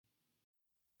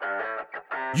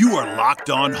You are Locked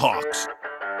On Hawks,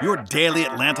 your daily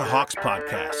Atlanta Hawks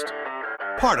podcast.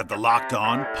 Part of the Locked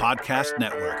On Podcast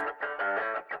Network.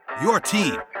 Your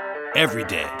team every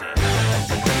day.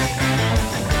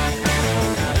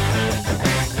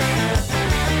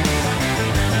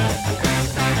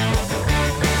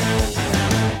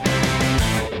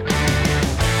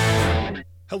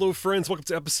 Hello, friends. Welcome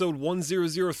to episode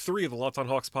 1003 of the Locked On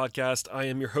Hawks podcast. I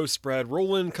am your host, Brad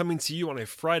Rowland, coming to you on a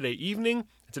Friday evening.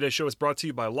 Today's show is brought to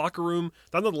you by Locker Room.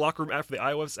 Download the Locker Room app for the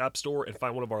iOS App Store and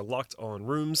find one of our Locked On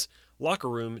rooms. Locker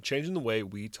Room, changing the way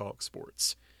we talk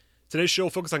sports. Today's show will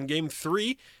focus on Game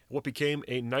 3, what became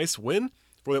a nice win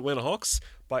for the Atlanta Hawks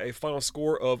by a final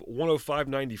score of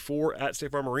 105-94 at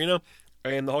State Farm Arena.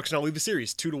 And the Hawks now lead the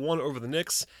series 2-1 over the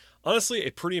Knicks. Honestly,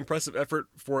 a pretty impressive effort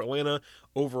for Atlanta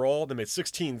overall. They made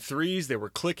 16 threes. They were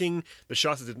clicking. The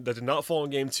shots that did not fall in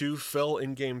Game 2 fell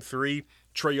in Game 3.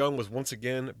 Trae Young was once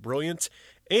again brilliant.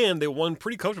 And they won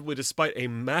pretty comfortably despite a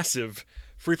massive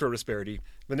free throw disparity.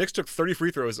 The Knicks took 30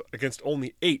 free throws against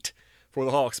only 8 for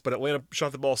the Hawks, but Atlanta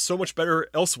shot the ball so much better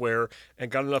elsewhere and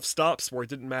got enough stops where it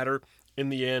didn't matter in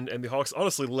the end. And the Hawks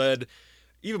honestly led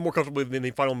even more comfortably than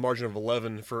the final margin of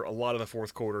 11 for a lot of the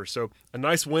fourth quarter. So a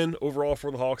nice win overall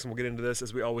for the Hawks, and we'll get into this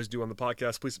as we always do on the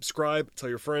podcast. Please subscribe, tell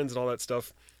your friends, and all that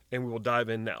stuff, and we will dive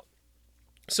in now.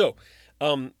 So,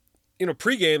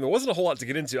 pregame, there wasn't a whole lot to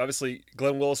get into. Obviously,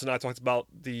 Glenn Willis and I talked about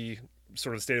the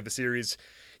sort of state of the series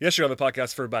yesterday on the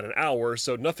podcast for about an hour,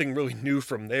 so nothing really new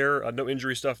from there. No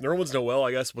injury stuff. Nerlens Noel, I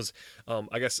guess, was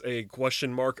a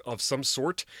question mark of some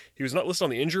sort. He was not listed on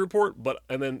the injury report,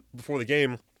 and then before the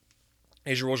game,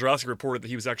 Adrian Wojnarowski reported that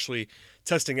he was actually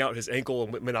testing out his ankle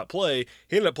and may not play.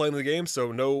 He ended up playing the game,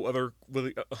 so no other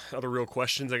real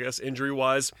questions, I guess,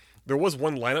 injury-wise. There was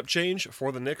one lineup change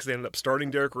for the Knicks. They ended up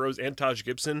starting Derrick Rose and Taj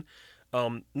Gibson.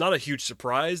 Not a huge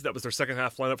surprise. That was their second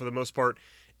half lineup for the most part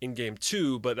in Game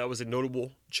 2, but that was a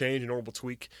notable change, a notable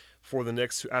tweak for the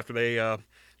Knicks after they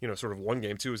sort of won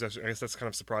Game 2. I guess that's kind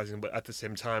of surprising, but at the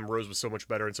same time, Rose was so much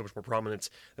better and so much more prominent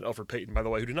than Elfrid Payton, by the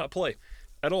way, who did not play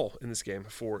at all in this game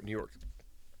for New York.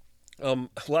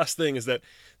 Last thing is that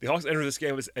the Hawks entered this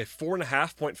game as a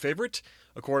 4.5-point favorite,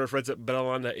 according to friends at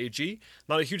BetOnline.ag.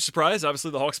 Not a huge surprise. Obviously,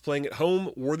 the Hawks playing at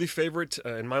home, worthy favorite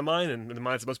in my mind and in the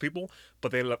minds of most people,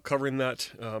 but they ended up covering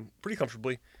that pretty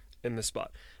comfortably in this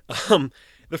spot.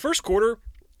 The first quarter,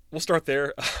 we'll start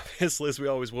there, obviously, as we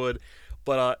always would,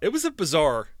 but it was a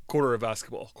bizarre quarter of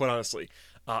basketball, quite honestly.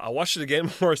 I watched it again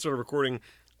before I started recording.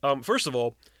 First of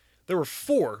all, there were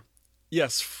four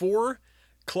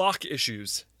clock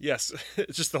issues. Yes,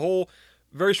 it's just the whole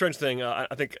very strange thing. I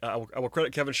think I will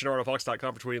credit Kevin Chouinard of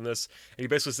Hawks.com for tweeting this. And he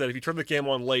basically said, if you turn the game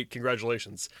on late,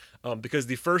 congratulations. Because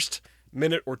the first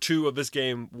minute or two of this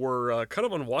game were kind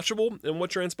of unwatchable in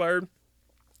what transpired.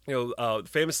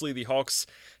 Famously, the Hawks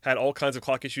had all kinds of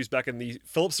clock issues back in the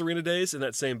Phillips Arena days in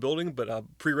that same building, but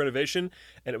pre-renovation,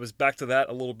 and it was back to that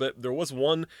a little bit. There was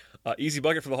one easy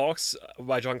bucket for the Hawks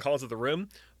by John Collins at the rim,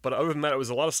 but other than that, it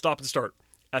was a lot of stop and start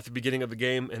at the beginning of the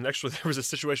game, and actually there was a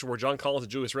situation where John Collins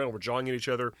and Julius Randle were jawing at each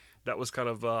other. That was kind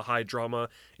of high drama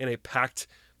in a packed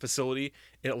facility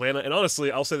in Atlanta, and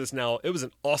honestly, I'll say this now, it was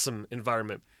an awesome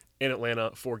environment in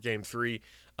Atlanta for Game 3.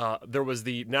 There was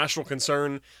the national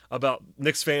concern about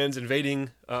Knicks fans invading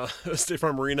State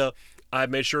Farm Arena. I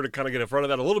made sure to kind of get in front of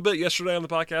that a little bit yesterday on the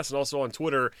podcast and also on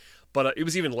Twitter, but it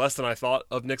was even less than I thought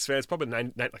of Knicks fans, probably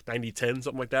 90-10,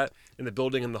 something like that, in the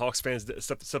building, and the Hawks fans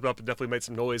stepped up and definitely made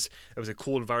some noise. It was a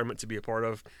cool environment to be a part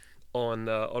of on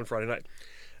Friday night.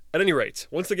 At any rate,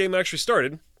 once the game actually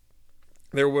started,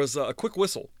 there was a quick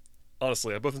whistle,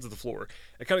 honestly, at both ends of the floor.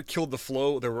 It kind of killed the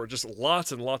flow. There were just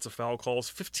lots and lots of foul calls,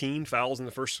 15 fouls in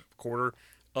the first quarter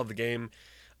of the game,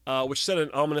 which set an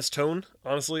ominous tone,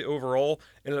 honestly, overall.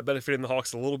 Ended up benefiting the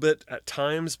Hawks a little bit at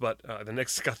times, but the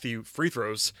Knicks got the free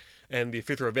throws and the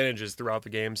free throw advantages throughout the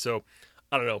game. So,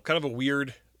 I don't know, kind of a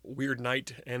weird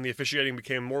night, and the officiating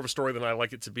became more of a story than I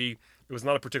like it to be. It was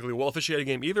not a particularly well officiated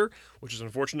game either, which is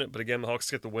unfortunate, but again, the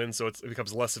Hawks get the win, so it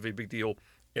becomes less of a big deal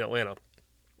in Atlanta.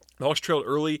 The Hawks trailed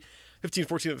early,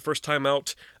 15-14 at the first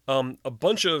timeout. A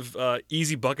bunch of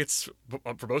easy buckets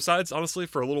for both sides, honestly,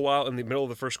 for a little while in the middle of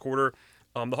the first quarter.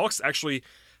 The Hawks actually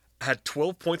had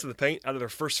 12 points in the paint out of their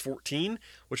first 14,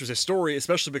 which was a story,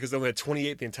 especially because they only had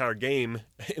 28 the entire game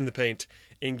in the paint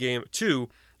in Game 2.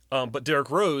 But Derrick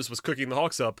Rose was cooking the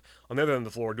Hawks up on the other end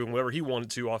of the floor, doing whatever he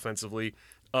wanted to offensively.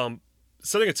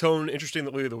 Setting a tone,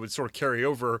 interestingly, that would sort of carry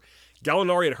over.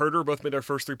 Gallinari and Huerter both made their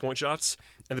first three-point shots,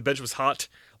 and the bench was hot.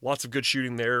 Lots of good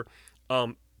shooting there.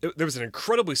 There was an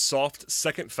incredibly soft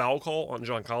second foul call on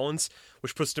John Collins,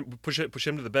 which pushed him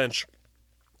to the bench.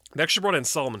 They actually brought in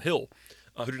Solomon Hill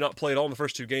who did not play at all in the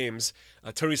first 2 games.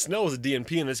 Tony Snell was a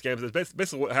DNP in this game.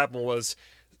 Basically what happened was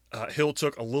Hill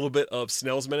took a little bit of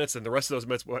Snell's minutes, and the rest of those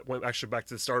minutes went actually back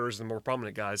to the starters and the more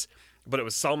prominent guys. But it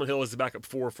was Solomon Hill as the backup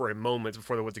 4 for a moment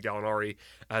before they went to Gallinari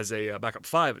as a backup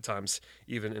 5 at times,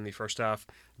 even in the first half.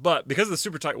 But because of the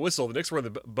super tight whistle, the Knicks were in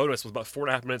the bonus with about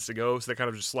 4.5 minutes to go, so they kind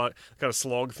of just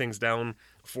slogged things down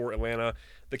for Atlanta.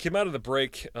 They came out of the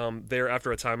break there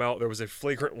after a timeout. There was a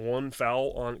flagrant 1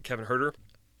 foul on Kevin Huerter.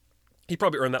 He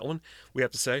probably earned that one, we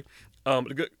have to say. Some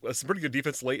pretty good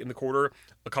defense late in the quarter.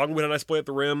 Okongwu had a nice play at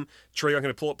the rim. Trae Young had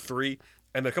to pull up 3.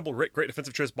 And a couple of great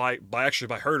defensive trips by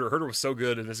Huerter. Huerter was so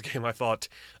good in this game, I thought,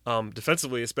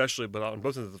 defensively especially, but on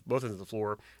both ends of the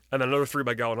floor. And then another 3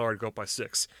 by Gallinari to go up by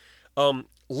 6.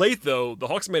 Late, though, the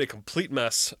Hawks made a complete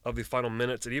mess of the final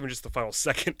minutes and even just the final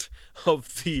second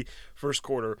of the first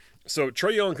quarter. So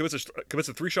Trae Young commits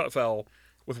a 3-shot foul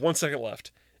with 1 second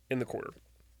left in the quarter.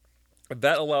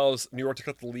 That allows New York to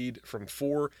cut the lead from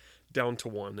 4 down to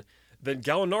 1. Then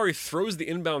Gallinari throws the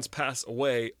inbounds pass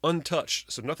away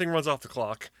untouched, so nothing runs off the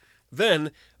clock. Then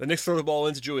the Knicks throw the ball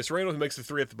into Julius Randle, who makes the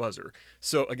 3 at the buzzer.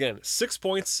 So again, 6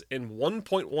 points in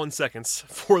 1.1 seconds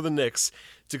for the Knicks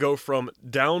to go from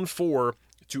down 4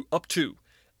 to up 2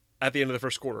 at the end of the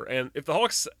first quarter. And if the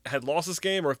Hawks had lost this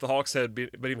game, or if the Hawks had been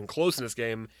even close in this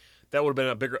game, that would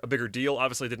have been a bigger deal.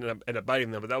 Obviously, it didn't end up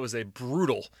biting them, but that was a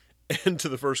brutal end to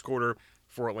the first quarter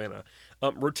for Atlanta.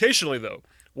 Rotationally, though,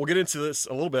 we'll get into this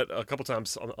a little bit, a couple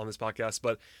times on this podcast,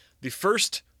 but the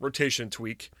first rotation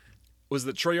tweak was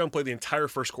that Trae Young played the entire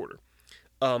first quarter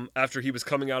after he was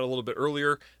coming out a little bit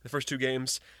earlier in the first 2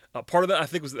 games. Part of that, I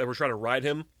think, was that they were trying to ride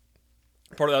him.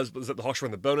 Part of that was that the Hawks were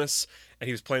in the bonus, and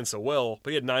he was playing so well,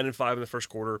 but he had 9 and 5 in the first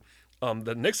quarter.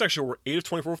 The Knicks actually were 8 of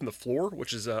 24 from the floor,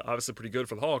 which is obviously pretty good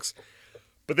for the Hawks,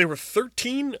 but they were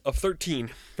 13 of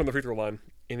 13 from the free throw line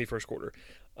in the first quarter.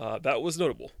 That was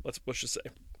notable, let's just say.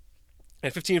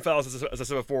 And 15 fouls, as I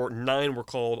said before, 9 were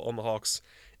called on the Hawks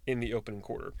in the opening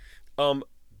quarter.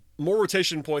 More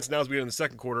rotation points now as we get in the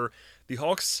second quarter. The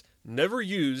Hawks never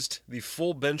used the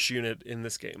full bench unit in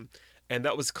this game, and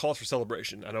that was cause for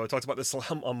celebration. I know I talked about this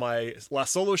on my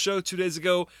last solo show 2 days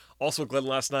ago, also with Glenn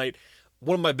last night.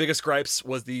 One of my biggest gripes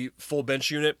was the full bench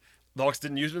unit. The Hawks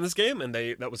didn't use it in this game, and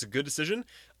that was a good decision.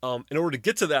 In order to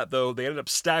get to that, though, they ended up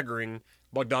staggering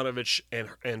Bogdanović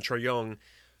and Trae Young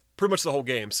pretty much the whole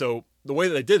game. So the way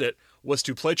that they did it was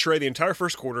to play Trae the entire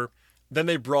first quarter. Then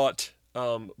they brought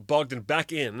Bogdan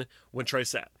back in when Trae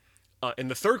sat. In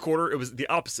the third quarter, it was the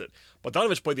opposite.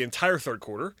 Bogdanović played the entire third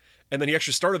quarter, and then he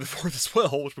actually started the fourth as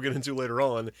well, which we'll get into later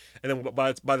on. And then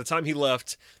by the time he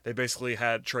left, they basically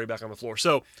had Trae back on the floor.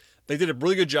 So they did a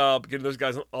really good job getting those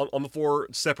guys on the floor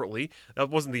separately. That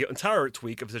wasn't the entire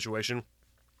tweak of the situation.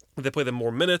 They played them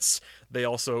more minutes. They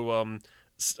also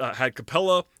had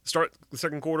Capella start the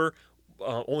second quarter,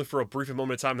 only for a brief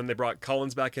moment of time. Then they brought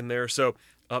Collins back in there. So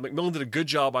McMillan did a good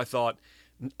job, I thought,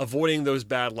 avoiding those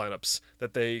bad lineups.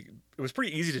 It was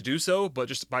pretty easy to do so, but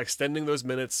just by extending those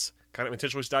minutes, kind of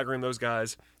intentionally staggering those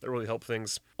guys, that really helped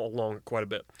things along quite a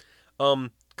bit.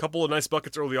 Couple of nice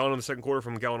buckets early on in the second quarter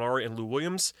from Gallinari and Lou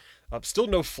Williams. Still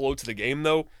no flow to the game,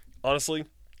 though, honestly,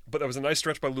 but that was a nice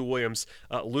stretch by Lou Williams.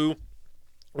 Lou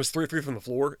was 3-3 from the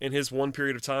floor in his one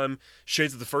period of time.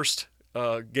 Shades of the first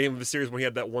game of the series when he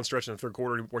had that one stretch in the third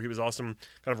quarter where he was awesome.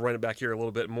 Kind of running it back here a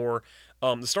little bit more.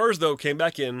 The Stars, though, came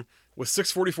back in with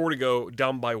 6:44 to go,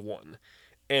 down by 1.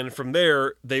 And from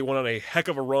there, they went on a heck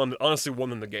of a run that honestly won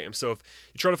them the game. So if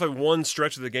you try to find one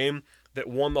stretch of the game that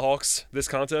won the Hawks this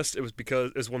contest, it was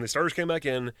when the Stars came back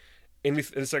in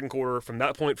the second quarter. From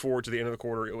that point forward to the end of the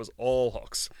quarter, it was all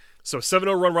Hawks. So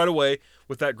 7-0 run right away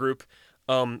with that group.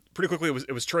 Pretty quickly,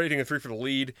 it was trading a 3 for the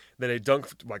lead. Then a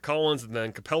dunk by Collins, and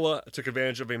then Capella took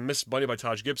advantage of a missed bunny by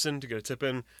Taj Gibson to get a tip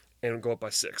in and go up by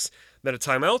 6. Then a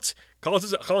timeout.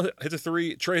 Collins hits a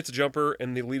 3, Trae hits a jumper,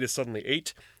 and the lead is suddenly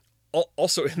 8.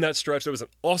 Also in that stretch, there was an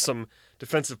awesome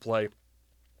defensive play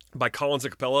by Collins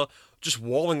and Capella, just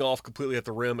walling off completely at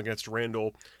the rim against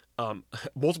Randle.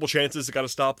 Multiple chances got to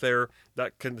stop there.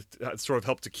 That can sort of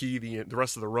help to key the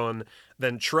rest of the run.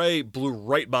 Then Trae blew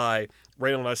right by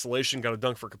Randle in isolation, got a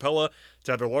dunk for Capella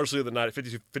to have their largely of the night at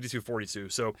 52-42.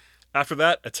 So after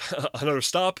that, another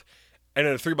stop and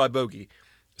then a 3 by Bogey.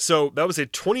 So that was a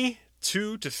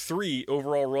 22-3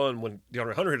 overall run when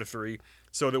DeAndre Hunter hit a 3.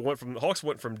 So the Hawks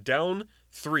went from down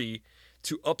 3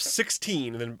 to up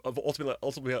 16, and then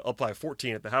ultimately up by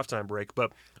 14 at the halftime break.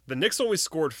 But the Knicks only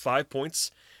scored 5 points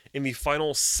in the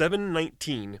final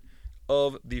 7:19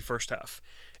 of the first half,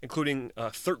 including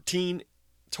 13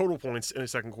 total points in the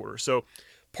second quarter. So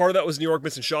part of that was New York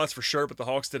missing shots for sure, but the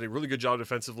Hawks did a really good job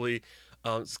defensively,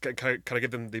 kind of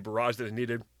give them the barrage that they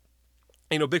needed.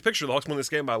 Big picture, the Hawks won this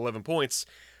game by 11 points.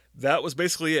 That was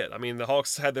basically it. I mean, the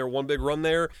Hawks had their one big run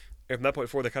there, and from that point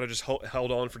forward, they kind of just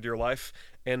held on for dear life,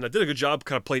 and did a good job,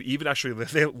 kind of played even. Actually,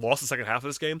 they lost the second half of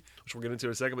this game, which we'll get into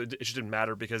in a second, but it just didn't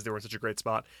matter because they were in such a great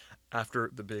spot after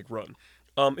the big run.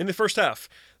 In the first half,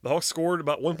 the Hawks scored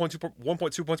about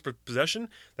 1.2 points per possession.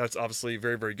 That's obviously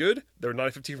very, very good. They were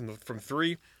 9-15 from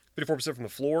three, 54% from the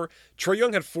floor. Trae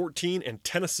Young had 14 and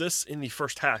 10 assists in the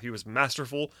first half. He was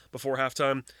masterful before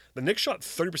halftime. The Knicks shot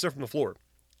 30% from the floor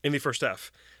in the first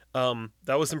half.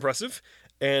 That was impressive.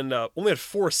 And only had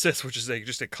 4 assists, which is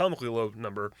just a comically low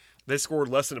number. They scored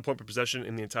less than a point per possession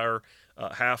in the entire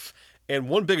half. And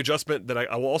one big adjustment that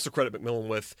I will also credit McMillan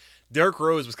with, Derrick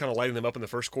Rose was kind of lighting them up in the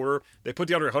first quarter. They put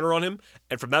DeAndre Hunter on him,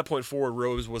 and from that point forward,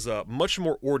 Rose was much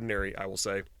more ordinary, I will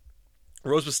say.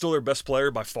 Rose was still their best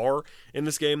player by far in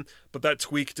this game, but that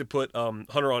tweak to put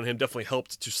Hunter on him definitely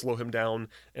helped to slow him down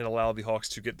and allow the Hawks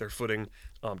to get their footing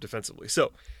defensively.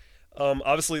 So,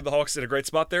 obviously, the Hawks in a great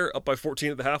spot there, up by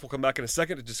 14 at the half. We'll come back in a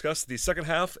second to discuss the second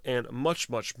half and much,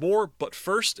 much more. But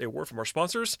first, a word from our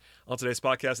sponsors on today's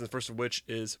podcast, and the first of which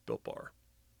is Built Bar.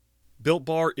 Built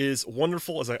Bar is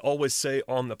wonderful, as I always say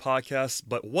on the podcast,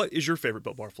 but what is your favorite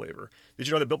Built Bar flavor? Did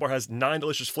you know that Built Bar has 9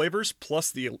 delicious flavors, plus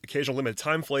the occasional limited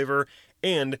time flavor?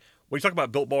 And when you talk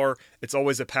about Built Bar, it's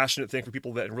always a passionate thing for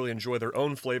people that really enjoy their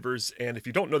own flavors. And if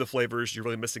you don't know the flavors, you're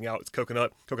really missing out. It's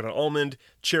coconut almond,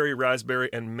 cherry, raspberry,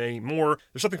 and many more.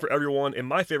 There's something for everyone. And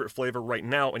my favorite flavor right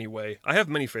now, anyway, I have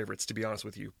many favorites, to be honest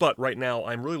with you. But right now,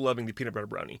 I'm really loving the peanut butter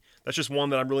brownie. That's just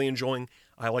one that I'm really enjoying.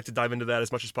 I like to dive into that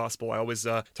as much as possible. I always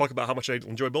talk about how much I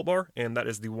enjoy Built Bar, and that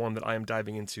is the one that I am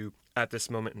diving into at this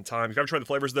moment in time. If you haven't tried the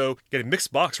flavors, though, get a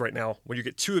mixed box right now where you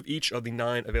get 2 of each of the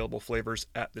 9 available flavors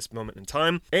at this moment in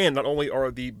time. And not only are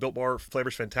the Built Bar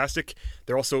flavors fantastic,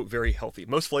 they're also very healthy.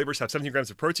 Most flavors have 17 grams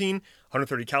of protein,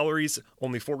 130 calories,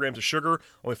 only 4 grams of sugar,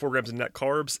 only 4 grams of net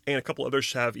carbs, and a couple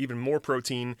others have even more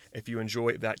protein if you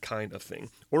enjoy that kind of thing.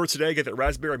 Order today, get that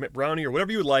raspberry mint brownie or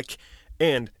whatever you would like.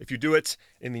 And if you do it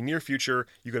in the near future,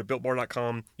 you go to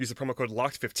BuiltBar.com, use the promo code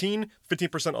LOCKED15,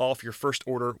 15% off your first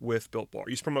order with Built Bar.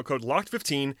 Use promo code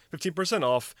LOCKED15, 15%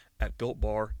 off at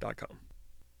BuiltBar.com.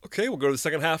 Okay, we'll go to the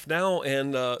second half now,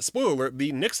 and spoiler alert,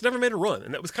 the Knicks never made a run,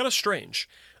 and that was kind of strange.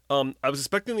 I was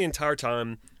expecting the entire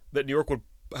time that New York would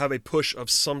have a push of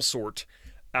some sort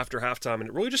after halftime, and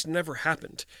it really just never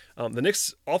happened. The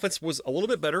Knicks' offense was a little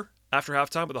bit better after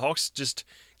halftime, but the Hawks just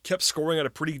kept scoring at a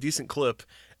pretty decent clip.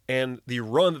 And the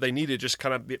run that they needed just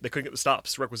kind of, they couldn't get the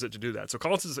stops requisite to do that. So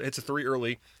Collins hits a 3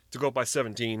 early to go up by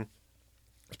 17.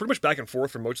 It's pretty much back and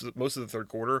forth for most of the third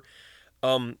quarter.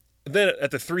 Then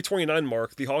at the 3:29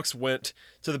 mark, the Hawks went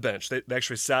to the bench. They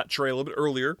actually sat Trae a little bit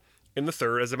earlier in the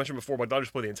third. As I mentioned before,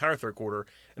 Bogdanovich played the entire third quarter.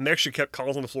 And they actually kept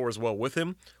Collins on the floor as well with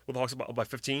him, with the Hawks up by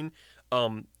 15.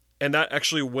 And that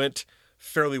actually went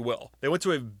fairly well. They went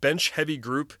to a bench-heavy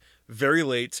group very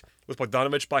late with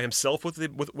Bogdanovich by himself with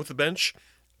the bench.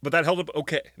 But that held up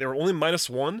okay. They were only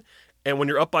 -1, and when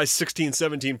you're up by 16,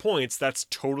 17 points, that's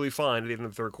totally fine at the end of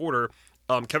the third quarter.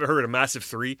 Kevin Huerter had a massive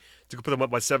 3 to put them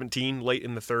up by 17 late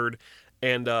in the third,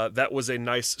 and that was a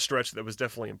nice stretch that was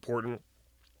definitely important.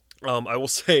 I will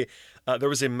say there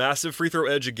was a massive free throw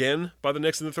edge again by the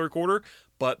Knicks in the third quarter,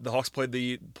 but the Hawks played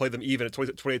them even at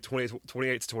 28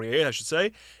 to 28, I should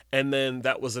say, and then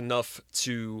that was enough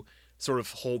to sort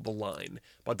of hold the line.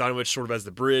 Bogdanovich sort of as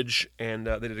the bridge, and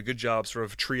they did a good job sort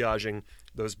of triaging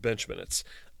those bench minutes.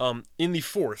 In the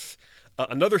fourth,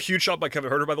 another huge shot by Kevin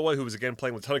Huerter, by the way, who was again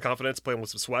playing with a ton of confidence, playing with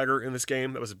some swagger in this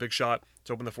game. That was a big shot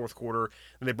to open the fourth quarter.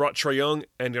 And they brought Trae Young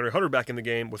and DeAndre Hunter back in the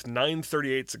game with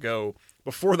 9:38 to go.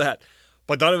 Before that,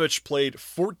 Bogdanovich played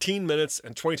 14 minutes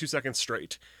and 22 seconds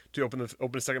straight to open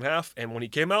the second half. And when he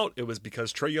came out, it was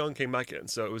because Trae Young came back in.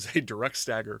 So it was a direct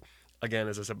stagger, again,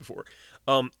 as I said before.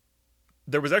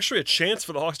 There was actually a chance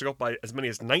for the Hawks to go up by as many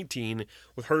as 19,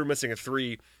 with Huerter missing a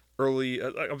 3 early,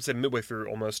 I would say midway through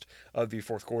almost, the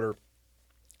fourth quarter.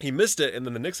 He missed it, and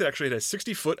then the Knicks actually had a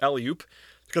 60-foot alley-oop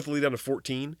to cut the lead down to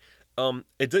 14.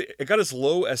 It got as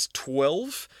low as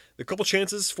 12. A couple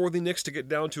chances for the Knicks to get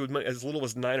down to as little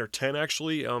as 9 or 10,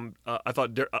 actually. I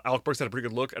thought Alec Burks had a pretty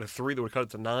good look at a 3 that would cut it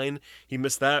to 9. He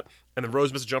missed that. And then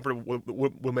Rose missed a jumper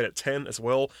would have made it 10 as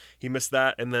well. He missed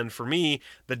that. And then for me,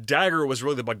 the dagger was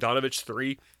really the Bogdanovich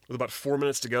 3 with about 4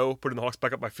 minutes to go, putting the Hawks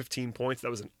back up by 15 points.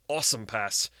 That was an awesome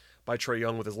pass by Trae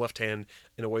Young with his left hand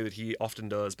in a way that he often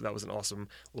does, but that was an awesome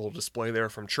little display there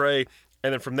from Trae.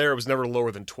 And then from there, it was never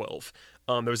lower than 12.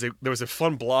 There was a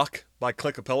fun block by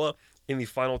Clint Capella in the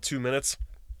final 2 minutes,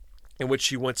 in which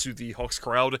he went to the Hawks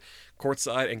crowd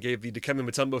courtside and gave the Dikembe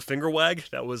Mutombo finger wag.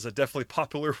 That was definitely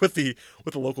popular with the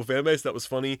local fan base. That was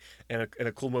funny and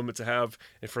a cool moment to have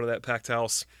in front of that packed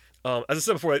house. As I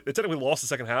said before, they technically lost the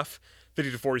second half,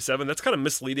 50-47. That's kind of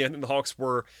misleading. I think the Hawks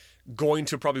were going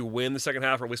to probably win the second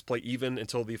half, or at least play even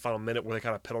until the final minute, where they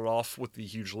kind of pedaled off with the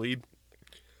huge lead.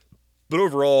 But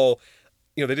overall,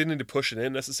 they didn't need to push it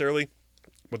in necessarily.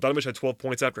 Bogdanovich had 12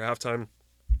 points after halftime.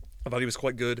 I thought he was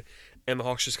quite good, and the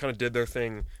Hawks just kind of did their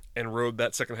thing and rode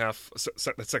that second half,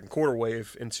 that second quarter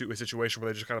wave into a situation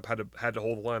where they just kind of had to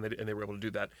hold the line, and they were able to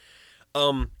do that.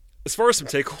 As far as some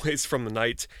takeaways from the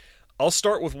night, I'll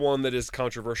start with one that is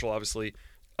controversial, obviously.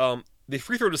 The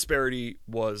free throw disparity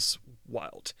was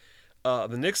wild.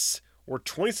 The Knicks were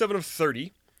 27 of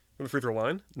 30 from the free throw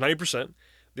line, 90%.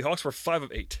 The Hawks were 5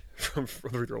 of 8 from the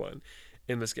free throw line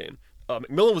in this game.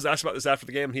 McMillan was asked about this after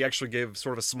the game, and he actually gave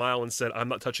sort of a smile and said, "I'm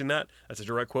not touching that." That's a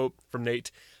direct quote from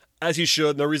Nate. As he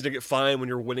should. No reason to get fined when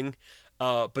you're winning.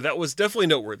 But that was definitely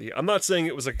noteworthy. I'm not saying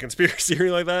it was like a conspiracy or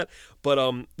anything like that, but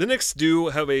the Knicks do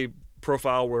have a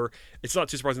profile where it's not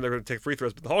too surprising they're going to take free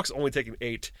throws, but the Hawks only taking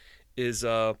 8 is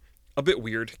a bit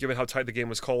weird, given how tight the game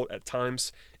was called at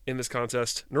times in this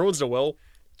contest. Nerlens Noel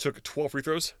took 12 free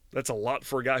throws. That's a lot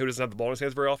for a guy who doesn't have the ball in his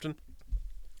hands very often.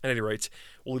 At any rate,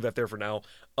 we'll leave that there for now.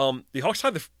 The Hawks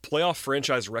tied the playoff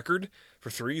franchise record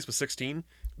for threes with 16.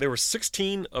 They were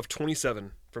 16 of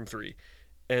 27 from three.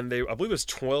 And I believe it was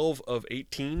 12 of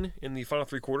 18 in the final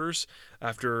three quarters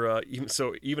after,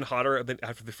 even hotter than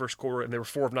after the first quarter, and they were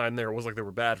 4 of 9 there. It wasn't like they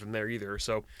were bad from there either.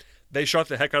 So they shot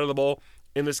the heck out of the ball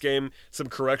in this game. Some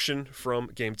correction from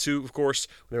game 2, of course,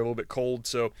 when they were a little bit cold.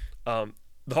 So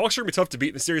the Hawks are going to be tough to beat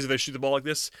in the series if they shoot the ball like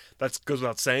this. That goes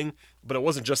without saying, but it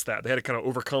wasn't just that. They had to kind of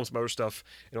overcome some other stuff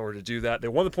in order to do that. They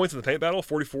won the points in the paint battle,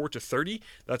 44-30.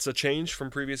 That's a change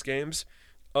from previous games.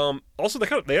 Also,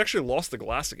 they actually lost the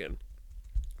glass again,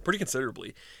 pretty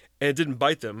considerably, and it didn't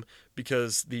bite them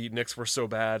because the Knicks were so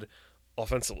bad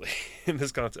offensively in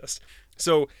this contest.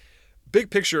 So,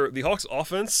 big picture, the Hawks'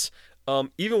 offense,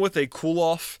 even with a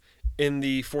cool-off in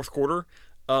the fourth quarter,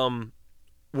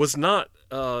 was not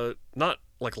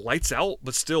like lights out,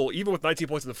 but still, even with 19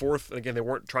 points in the fourth, and again, they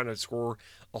weren't trying to score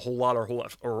a whole lot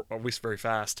or at least very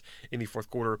fast in the fourth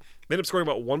quarter. They ended up scoring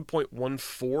about 1.14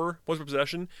 points per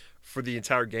possession for the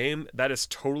entire game. That is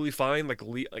totally fine,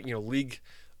 league,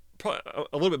 probably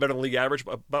a little bit better than league average,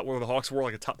 but about where the Hawks were,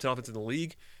 like a top 10 offense in the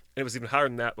league. And it was even higher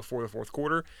than that before the fourth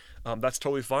quarter. That's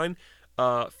totally fine.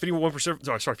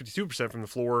 52% from the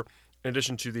floor, in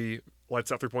addition to the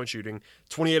lights out 3-point shooting.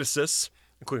 28 assists,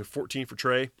 including 14 for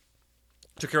Trey.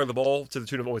 Took care of the ball to the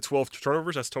tune of only 12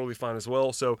 turnovers. That's totally fine as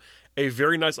well. So a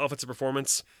very nice offensive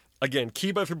performance. Again,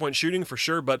 key by 3-point shooting for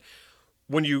sure, but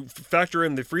when you factor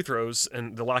in the free throws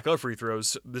and the lack of free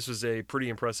throws, this was a pretty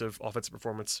impressive offensive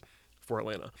performance for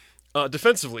Atlanta.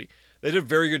 Defensively, they did a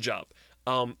very good job.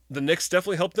 The Knicks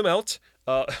definitely helped them out.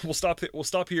 We'll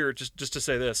stop here just to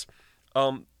say this.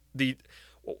 What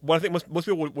I think most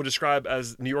people would describe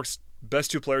as New York's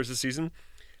best 2 players this season,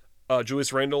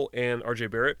 Julius Randle and RJ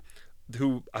Barrett,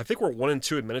 who I think were 1 and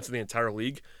 2 in minutes in the entire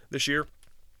league this year.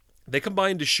 They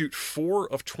combined to shoot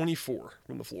 4 of 24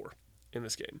 from the floor in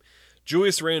this game.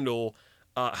 Julius Randle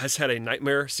has had a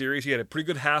nightmare series. He had a pretty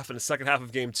good half in the second half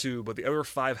of game 2, but the other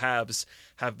 5 halves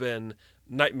have been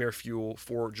nightmare fuel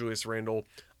for Julius Randle.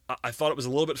 I thought it was a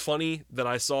little bit funny that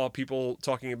I saw people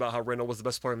talking about how Randle was the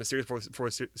best player in the series before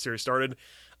the series started.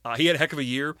 He had a heck of a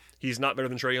year. He's not better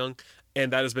than Trae Young,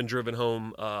 and that has been driven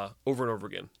home over and over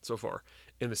again so far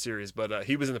in the series. But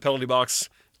he was in the penalty box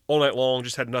all night long,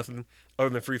 just had nothing other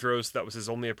than free throws. That was his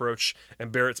only approach,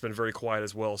 and Barrett's been very quiet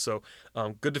as well. So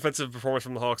good defensive performance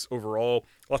from the Hawks overall.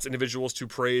 Lots of individuals to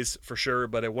praise for sure,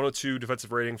 but a 102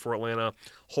 defensive rating for Atlanta,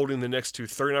 holding the Knicks to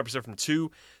 39% from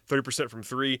 2, 30% from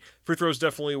 3. Free throws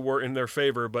definitely were in their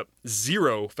favor, but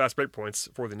 0 fast break points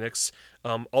for the Knicks.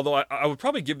 Although I would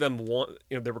probably give them one,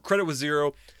 their credit was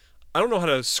 0. I don't know how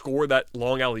to score that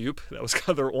long alley-oop. That was kind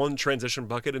of their one transition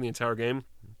bucket in the entire game.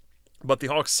 But the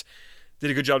Hawks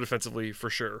did a good job defensively for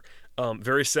sure.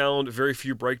 Very sound, very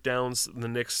few breakdowns. The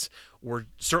Knicks were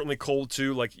certainly cold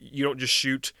too. Like, you don't just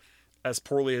shoot as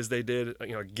poorly as they did,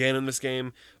 again in this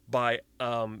game by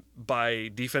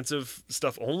defensive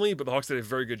stuff only. But the Hawks did a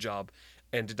very good job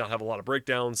and did not have a lot of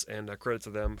breakdowns. And credit to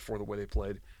them for the way they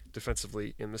played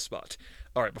defensively in this spot.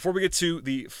 All right, before we get to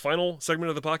the final segment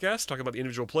of the podcast, talking about the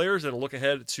individual players and a look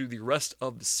ahead to the rest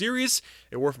of the series,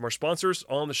 a word from our sponsors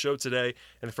on the show today,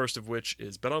 and the first of which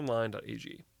is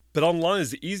betonline.ag. BetOnline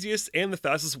is the easiest and the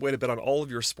fastest way to bet on all of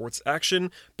your sports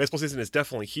action. Baseball season is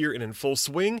definitely here and in full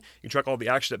swing. You can track all the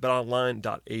action at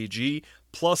betonline.ag.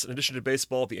 Plus, in addition to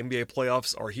baseball, the NBA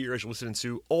playoffs are here, as you're listening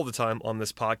to all the time on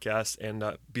this podcast. And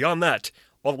beyond that,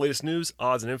 all the latest news,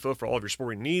 odds, and info for all of your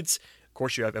sporting needs. Of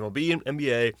course, you have MLB and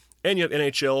NBA, and you have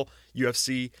NHL,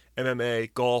 UFC,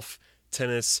 MMA, golf,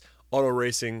 tennis, auto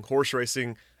racing, horse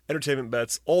racing, entertainment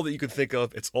bets, all that you can think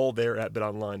of, it's all there at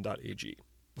betonline.ag.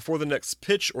 Before the next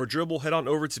pitch or dribble, head on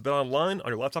over to BetOnline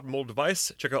on your laptop or mobile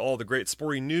device. Check out all the great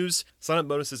sporting news, sign-up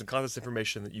bonuses, and contest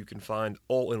information that you can find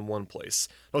all in one place.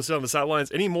 Don't sit on the sidelines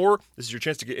anymore. This is your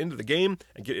chance to get into the game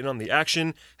and get in on the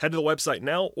action. Head to the website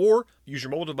now or use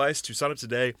your mobile device to sign up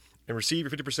today and receive your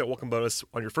 50% welcome bonus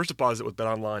on your first deposit with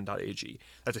betonline.ag.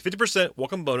 That's a 50%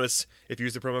 welcome bonus if you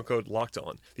use the promo code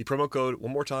LOCKEDON. The promo code,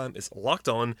 one more time, is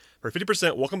LOCKEDON for a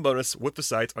 50% welcome bonus with the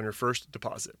site on your first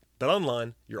deposit.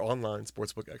 BetOnline, your online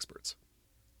sportsbook experts.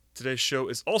 Today's show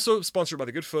is also sponsored by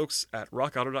the good folks at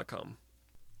rockauto.com.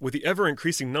 With the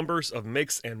ever-increasing numbers of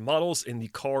makes and models in the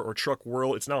car or truck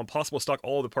world, it's now impossible to stock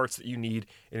all the parts that you need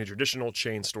in a traditional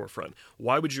chain storefront.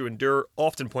 Why would you endure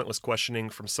often pointless questioning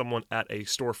from someone at a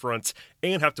storefront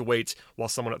and have to wait while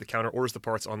someone at the counter orders the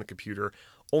parts on the computer,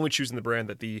 only choosing the brand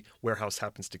that the warehouse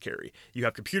happens to carry? You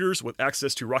have computers with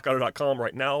access to rockauto.com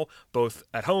right now, both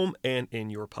at home and in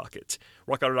your pocket.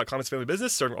 Rockauto.com is family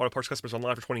business, serving auto parts customers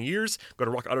online for 20 years. Go to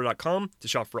rockauto.com to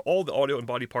shop for all the audio and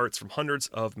body parts from hundreds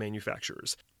of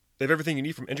manufacturers. They have everything you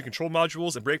need from engine control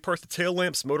modules and brake parts to tail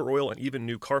lamps, motor oil, and even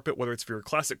new carpet. Whether it's for your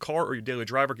classic car or your daily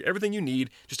driver, get everything you need,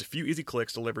 just a few easy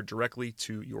clicks delivered directly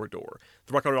to your door.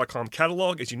 The RockAuto.com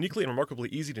catalog is uniquely and remarkably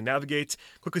easy to navigate.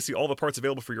 Quickly see all the parts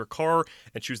available for your car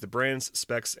and choose the brands,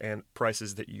 specs, and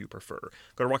prices that you prefer.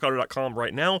 Go to RockAuto.com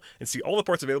right now and see all the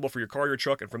parts available for your car or your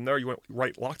truck, and from there you went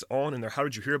right locked on in their How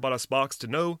Did You Hear About Us box to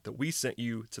know that we sent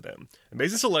you to them.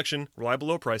 Amazing selection, reliable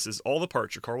low prices, all the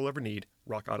parts your car will ever need.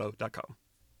 RockAuto.com.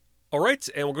 All right,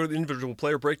 and we'll go to the individual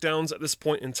player breakdowns at this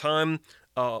point in time.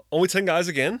 Only 10 guys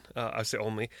again. I say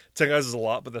only. 10 guys is a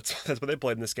lot, but that's what they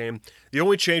played in this game. The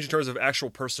only change in terms of actual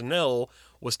personnel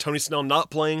was Tony Snell not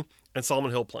playing and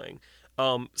Solomon Hill playing.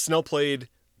 Snell played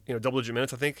double-digit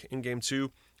minutes, I think, in Game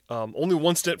 2. Only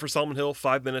one stint for Solomon Hill,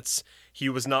 5 minutes. He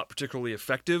was not particularly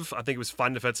effective. I think he was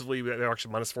fine defensively. They were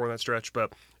actually -4 in that stretch,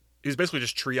 but he was basically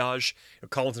just triage.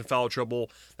 Collins in foul trouble.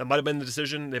 That might have been the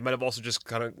decision. They might have also just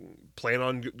kind of planned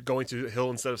on going to Hill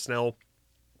instead of Snell.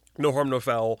 No harm, no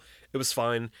foul. It was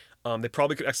fine. They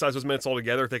probably could exercise those minutes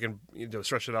altogether if they can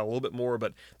stretch it out a little bit more,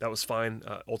 but that was fine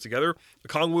altogether.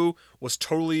 Okongwu was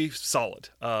totally solid.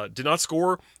 Did not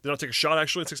score, did not take a shot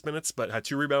actually in 6 minutes, but had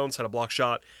 2 rebounds, had a block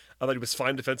shot. I thought he was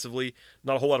fine defensively.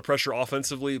 Not a whole lot of pressure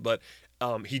offensively, but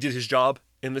he did his job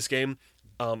in this game.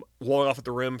 Walling off at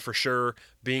the rim for sure,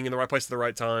 being in the right place at the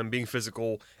right time, being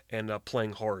physical, and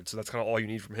playing hard. So that's kind of all you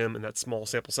need from him in that small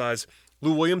sample size.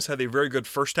 Lou Williams had a very good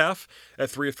first half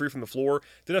at 3 of 3 from the floor.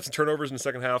 Did have some turnovers in the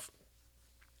second half,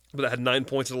 but had 9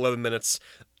 points in 11 minutes.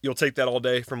 You'll take that all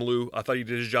day from Lou. I thought he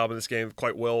did his job in this game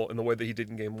quite well in the way that he did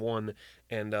in Game 1,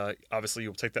 and obviously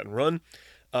you'll take that and run.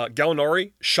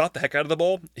 Gallinari shot the heck out of the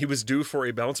ball. He was due for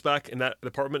a bounce back in that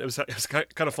department. It was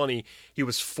kind of funny. He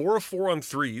was 4 of 4 on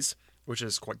threes, which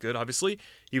is quite good, obviously.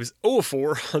 He was 0 of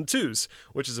 4 on twos,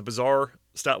 which is a bizarre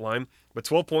stat line, but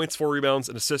 12 points, 4 rebounds,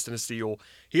 an assist, and a steal.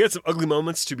 He had some ugly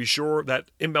moments, to be sure. That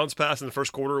inbounds pass in the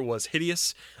first quarter was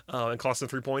hideous and cost him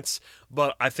 3 points,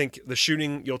 but I think the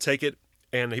shooting, you'll take it,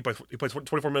 and he played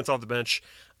 24 minutes off the bench.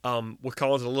 With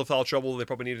Collins in a little foul trouble, they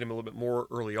probably needed him a little bit more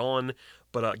early on,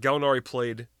 but Gallinari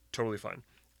played totally fine.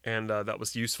 And that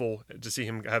was useful. To see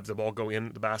him have the ball go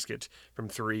in the basket from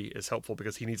 3 is helpful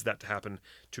because he needs that to happen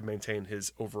to maintain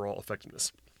his overall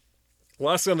effectiveness.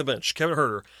 Lastly on the bench, Kevin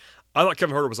Huerter. I thought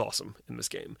Kevin Huerter was awesome in this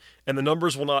game. And the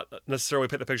numbers will not necessarily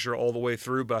paint the picture all the way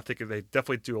through, but I think they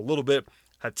definitely do a little bit.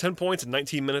 Had 10 points in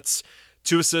 19 minutes,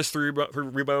 2 assists, 3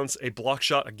 rebounds, a block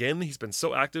shot. Again, he's been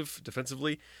so active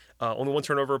defensively. Only 1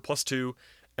 turnover, +2,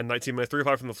 and 19 minutes, 3 of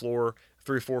 5 from the floor,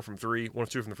 3 of 4 from 3, 1 of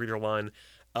 2 from the free throw line.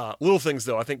 Little things,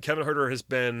 though. I think Kevin Huerter has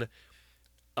been,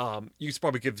 you could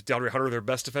probably give DeAndre Hunter their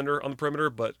best defender on the perimeter,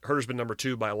 but Huerter's been number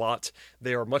 2 by a lot.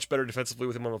 They are much better defensively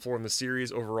with him on the floor in the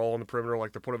series overall on the perimeter,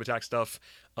 like their point of attack stuff.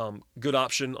 Good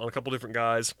option on a couple different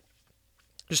guys.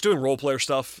 Just doing role player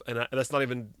stuff, and that's not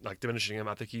even like diminishing him.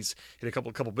 I think he's hit a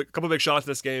couple big shots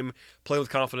in this game, playing with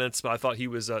confidence, but I thought he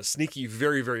was sneaky,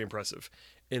 very, very impressive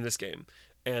in this game.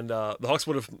 And the Hawks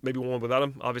would have maybe won without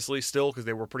him, obviously, still, because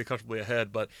they were pretty comfortably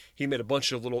ahead. But he made a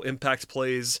bunch of little impact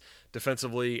plays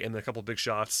defensively and a couple of big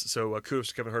shots. So kudos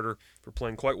to Kevin Huerter for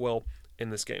playing quite well in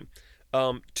this game.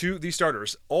 To the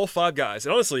starters, all 5 guys.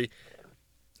 And honestly,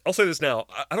 I'll say this now.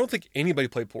 I don't think anybody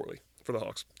played poorly for the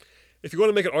Hawks. If you want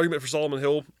to make an argument for Solomon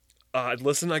Hill, I'd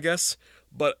listen, I guess.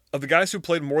 But of the guys who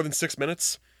played more than 6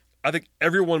 minutes, I think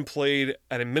everyone played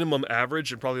at a minimum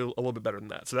average and probably a little bit better than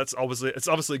that. So it's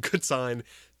obviously a good sign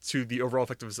to the overall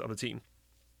effectiveness of the team.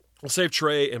 We'll save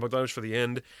Trey and Bogdanovich for the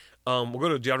end. We'll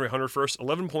go to DeAndre Hunter first.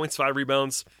 11 points, 5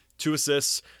 rebounds, 2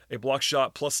 assists, a block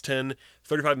shot, plus 10,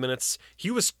 35 minutes.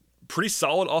 He was pretty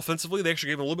solid offensively. They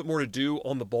actually gave him a little bit more to do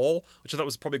on the ball, which I thought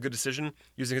was probably a good decision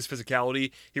using his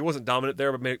physicality. He wasn't dominant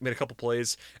there, but made a couple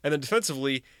plays. And then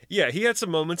defensively, yeah, he had some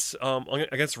moments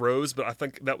against Rose, but I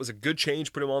think that was a good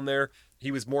change, put him on there.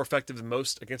 He was more effective than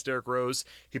most against Derrick Rose.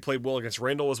 He played well against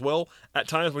Randall as well at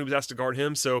times when he was asked to guard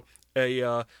him. So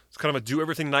it's kind of a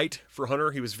do-everything night for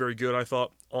Hunter. He was very good, I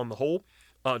thought, on the whole.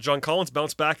 John Collins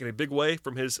bounced back in a big way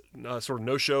from his sort of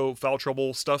no-show foul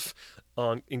trouble stuff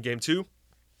in Game 2.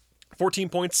 14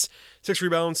 points, 6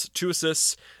 rebounds, 2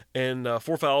 assists, and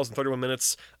 4 fouls in 31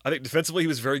 minutes. I think defensively he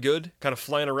was very good, kind of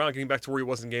flying around, getting back to where he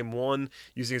was in Game 1,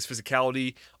 using his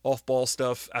physicality, off-ball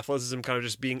stuff, athleticism, kind of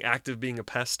just being active, being a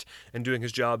pest, and doing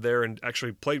his job there, and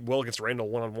actually played well against Randall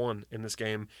one-on-one in this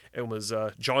game, and was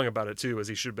jawing about it too, as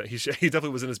he should be. He definitely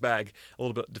was in his bag a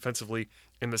little bit defensively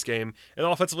in this game, and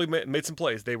offensively made some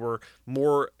plays. They were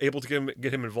more able to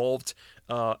get him involved.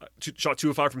 Shot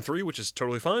 2 of 5 from 3, which is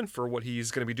totally fine for what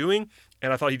he's going to be doing,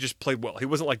 and I thought he just played well. He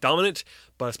wasn't like dominant,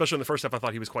 but especially in the first half, I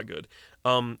thought he was quite good.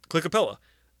 Clint Capella,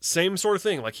 same sort of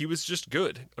thing. Like, he was just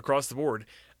good across the board.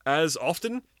 As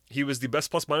often, he was the best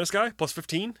plus-minus guy, plus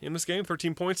 15 in this game,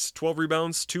 13 points, 12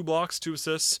 rebounds, 2 blocks, 2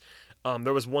 assists.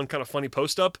 There was one kind of funny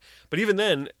post-up, but even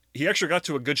then, he actually got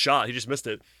to a good shot. He just missed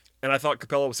it. And I thought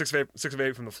Capella was 6 of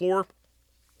 8 from the floor.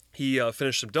 He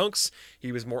finished some dunks.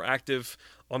 He was more active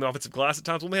on the offensive glass at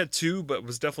times. Only had 2, but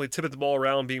was definitely tipping the ball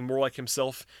around, being more like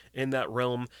himself in that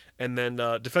realm. And then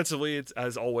defensively,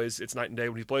 as always, it's night and day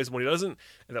when he plays and when he doesn't.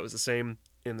 And that was the same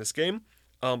in this game.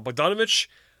 Bogdanovic,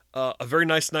 a very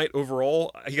nice night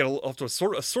overall. He got off to a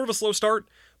sort of a slow start,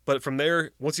 but from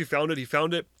there, once he found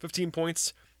it. 15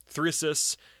 points, 3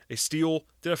 assists, a steal.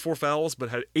 Did have 4 fouls,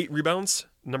 but had 8 rebounds.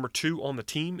 Number 2 on the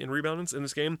team in rebounds in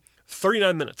this game.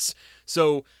 39 minutes.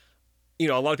 So, a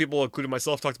lot of people, including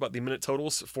myself, talked about the minute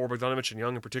totals for Bogdanovic and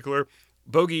Young in particular.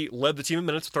 Bogey led the team in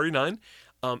minutes with 39.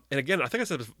 And again, I think I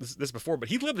said this before, but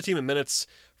he led the team in minutes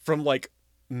from like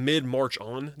mid-March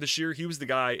on this year. He was the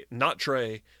guy, not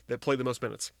Trey, that played the most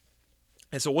minutes.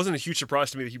 And so it wasn't a huge surprise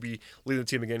to me that he'd be leading the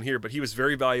team again here, but he was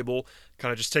very valuable,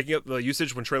 kind of just taking up the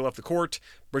usage when Trey left the court,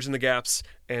 bridging the gaps,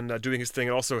 and doing his thing,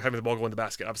 and also having the ball go in the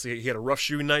basket. Obviously, he had a rough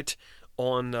shooting night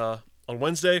on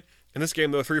Wednesday. In this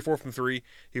game, though, 3 of 4 from 3.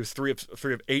 He was 3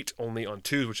 of 8 only on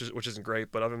 2s, which isn't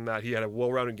great. But other than that, he had a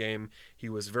well-rounded game. He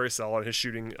was very solid. His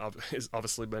shooting has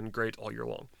obviously been great all year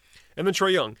long. And then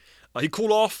Trae Young. He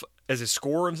cooled off as a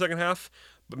scorer in the second half.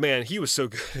 But, man, he was so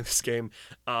good in this game.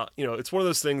 It's one of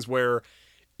those things where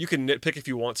you can nitpick if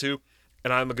you want to.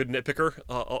 And I'm a good nitpicker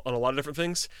on a lot of different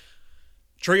things.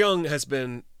 Trae Young has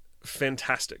been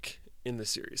fantastic in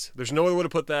this series. There's no other way to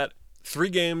put that.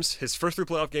 3 games, his first 3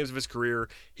 playoff games of his career,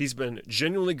 he's been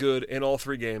genuinely good in all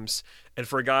 3 games. And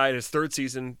for a guy in his 3rd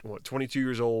season, 22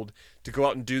 years old, to go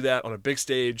out and do that on a big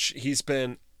stage, he's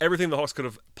been everything the Hawks could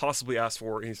have possibly asked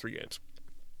for in these 3 games.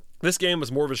 This game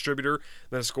was more of a distributor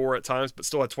than a scorer at times, but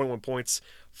still had 21 points,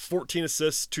 14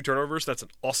 assists, 2 turnovers. That's an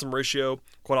awesome ratio,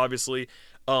 quite obviously.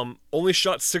 Only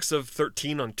shot 6 of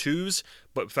 13 on 2s,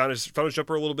 but found his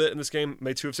jumper a little bit in this game.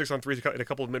 Made 2 of 6 on 3s and a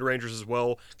couple of mid-rangers as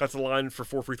well. Got to the line for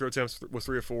 4 free throw attempts with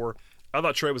 3 of 4. I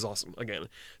thought Trey was awesome again.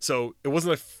 So it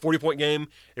wasn't a 40-point game.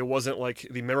 It wasn't like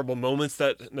the memorable moments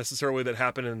that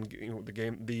happened in the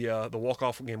game, the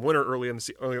walk-off game winner early in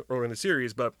the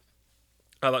series. But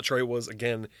I thought Trey was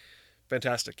again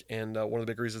fantastic and one of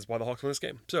the big reasons why the Hawks won this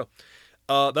game. So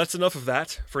that's enough of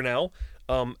that for now.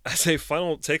 As a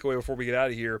final takeaway before we get out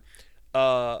of here,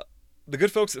 the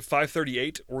good folks at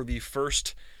 538 were the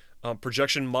first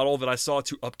projection model that I saw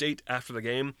to update after the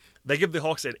game. They give the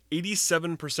Hawks an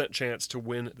 87% chance to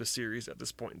win the series at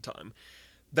this point in time.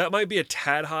 That might be a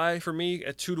tad high for me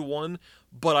at 2-1,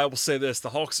 but I will say this, the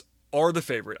Hawks are the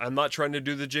favorite. I'm not trying to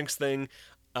do the jinx thing.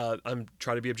 I'm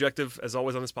trying to be objective, as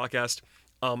always on this podcast.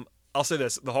 I'll say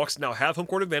this, the Hawks now have home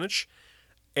court advantage,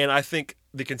 and I think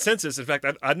the consensus, in fact,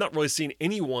 I've not really seen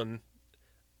anyone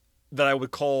that I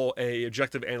would call a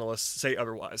objective analyst say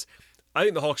otherwise. I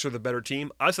think the Hawks are the better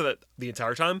team. I've said that the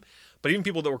entire time, but even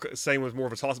people that were saying it was more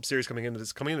of a toss-up series coming into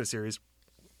the series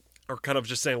are kind of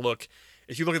just saying, look,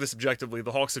 if you look at this objectively,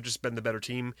 the Hawks have just been the better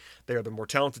team. They are the more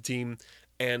talented team,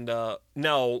 and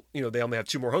now they only have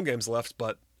 2 more home games left,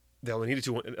 but they only need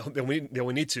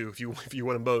to. If you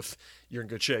win them both, you're in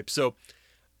good shape. So,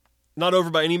 not over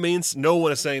by any means. No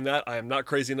one is saying that. I am not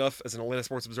crazy enough as an Atlanta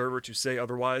Sports Observer to say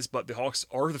otherwise, but the Hawks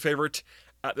are the favorite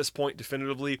at this point,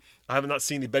 definitively. I have not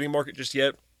seen the betting market just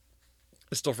yet.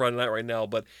 It's still Friday night right now,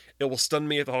 but it will stun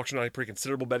me if the Hawks are not a pretty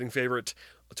considerable betting favorite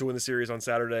to win the series on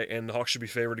Saturday, and the Hawks should be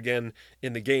favored again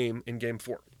in Game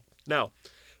 4. Now,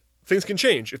 things can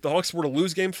change. If the Hawks were to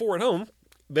lose Game 4 at home,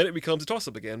 then it becomes a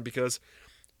toss-up again because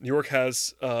New York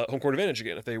has home court advantage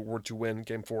again if they were to win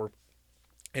Game 4.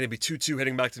 And it'd be 2-2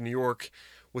 heading back to New York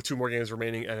with 2 more games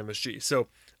remaining at MSG. So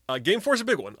Game 4 is a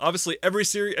big one. Obviously,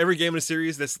 every game in a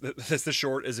series that's this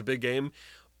short is a big game.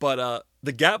 But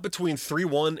the gap between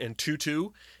 3-1 and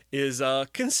 2-2 is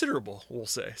considerable, we'll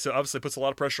say. So obviously it puts a lot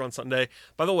of pressure on Sunday.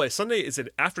 By the way, Sunday is an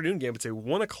afternoon game. It's a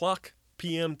 1 o'clock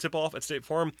p.m. tip-off at State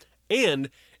Farm. And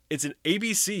it's an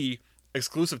ABC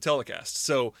exclusive telecast.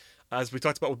 So as we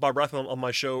talked about with Bob Rathman on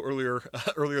my show earlier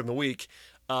in the week,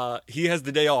 he has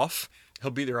the day off.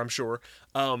 He'll be there, I'm sure.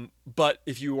 But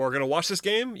if you are going to watch this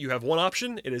game, you have one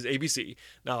option. It is ABC.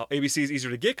 Now, ABC is easier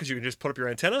to get because you can just put up your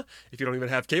antenna. If you don't even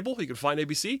have cable, you can find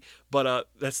ABC. But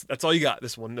that's all you got.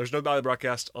 This one, there's no Valley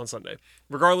broadcast on Sunday.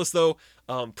 Regardless, though,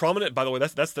 prominent. By the way,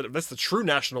 that's the true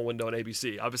national window on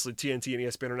ABC. Obviously, TNT and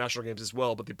ESPN are national games as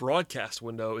well. But the broadcast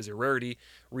window is a rarity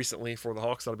recently for the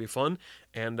Hawks. That'll be fun,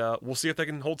 and we'll see if they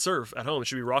can hold serve at home. It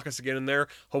should be raucous again in there.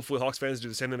 Hopefully, Hawks fans do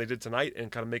the same thing they did tonight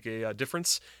and kind of make a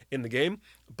difference in the game.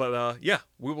 But yeah,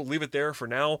 we will leave it there for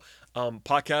now.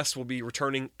 Podcast will be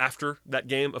returning after that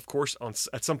game, of course,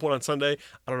 at some point on Sunday.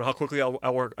 I don't know how quickly I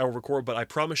will record, but I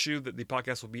promise you that the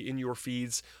podcast will be in your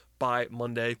feeds by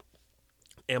Monday.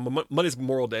 And Monday's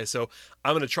Memorial Day, so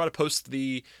I'm going to try to post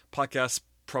the podcast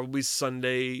probably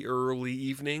Sunday early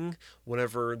evening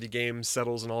whenever the game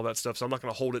settles and all that stuff. So I'm not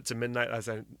going to hold it to midnight as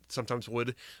I sometimes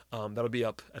would. That'll be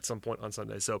up at some point on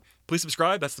Sunday. So please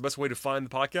subscribe. That's the best way to find the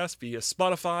podcast via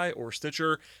Spotify or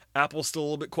Stitcher. Apple's still a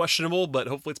little bit questionable, but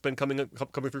hopefully it's been coming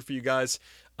through for you guys.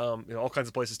 All kinds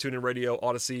of places, TuneIn Radio,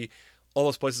 Odyssey, all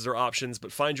those places are options,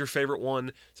 but find your favorite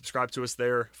one, subscribe to us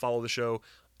there, follow the show,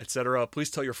 etc.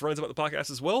 Please tell your friends about the podcast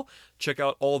as well. Check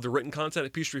out all of the written content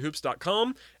at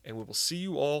peachtreehoops.com, and we will see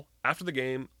you all after the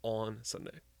game on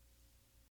Sunday.